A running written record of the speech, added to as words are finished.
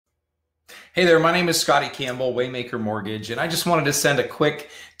Hey there, my name is Scottie Campbell, Waymaker Mortgage, and I just wanted to send a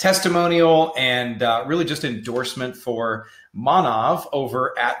quick testimonial and really just endorsement for Manav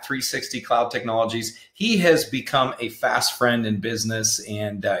over at 360 Cloud Technologies. He has become a fast friend in business,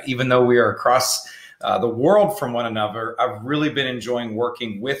 and even though we are across the world from one another, I've really been enjoying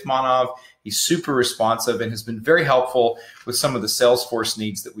working with Manav. He's super responsive and has been very helpful with some of the Salesforce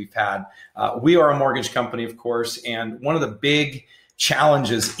needs that we've had. We are a mortgage company, of course, and one of the big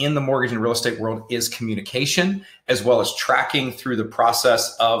challenges in the mortgage and real estate world is communication, as well as tracking through the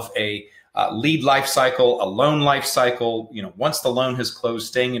process of a lead life cycle, a loan life cycle. Once the loan has closed,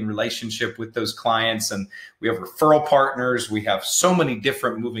 staying in relationship with those clients. And we have referral partners. We have so many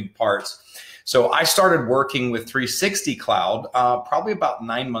different moving parts. So I started working with 360 Cloud probably about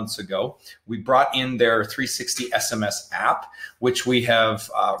 9 months ago. We brought in their 360 SMS app, which we have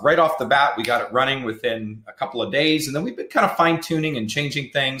right off the bat, we got it running within a couple of days. And then we've been kind of fine tuning and changing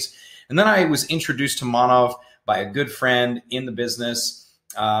things. And then I was introduced to Manav by a good friend in the business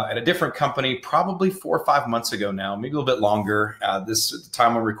at a different company, probably 4 or 5 months ago now, maybe a little bit longer. At the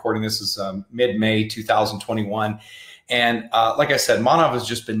time we're recording this is mid-May 2021. And like I said, Manav has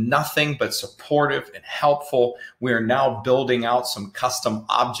just been nothing but supportive and helpful. We are now building out some custom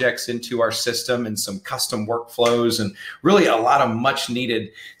objects into our system and some custom workflows and really a lot of much needed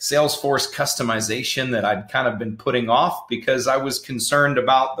Salesforce customization that I'd kind of been putting off because I was concerned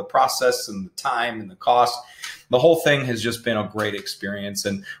about the process and the time and the cost. The whole thing has just been a great experience,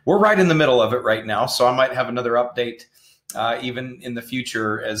 and we're right in the middle of it right now. So I might have another update even in the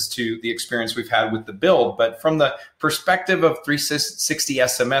future as to the experience we've had with the build. But from the perspective of 360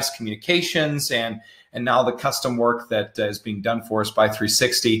 SMS communications and now the custom work that is being done for us by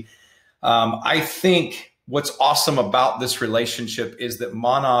 360, I think what's awesome about this relationship is that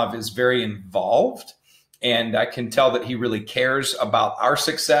Manav is very involved, and I can tell that he really cares about our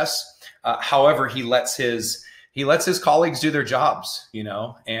success. However, he lets his colleagues do their jobs,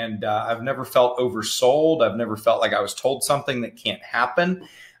 and I've never felt oversold. I've never felt like I was told something that can't happen.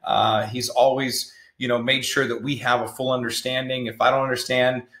 He's always, made sure that we have a full understanding. If I don't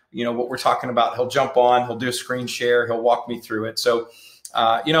understand, what we're talking about, he'll jump on, he'll do a screen share, he'll walk me through it. So,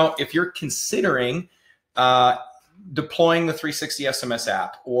 if you're considering deploying the 360 SMS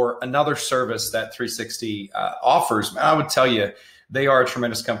app or another service that 360 offers, I would tell you they are a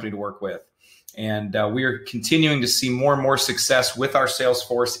tremendous company to work with. And we are continuing to see more and more success with our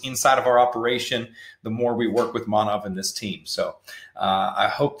Salesforce inside of our operation, the more we work with Manav and this team. So I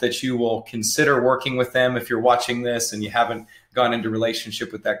hope that you will consider working with them. If you're watching this and you haven't gone into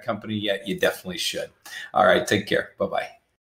relationship with that company yet, you definitely should. All right, take care. Bye-bye.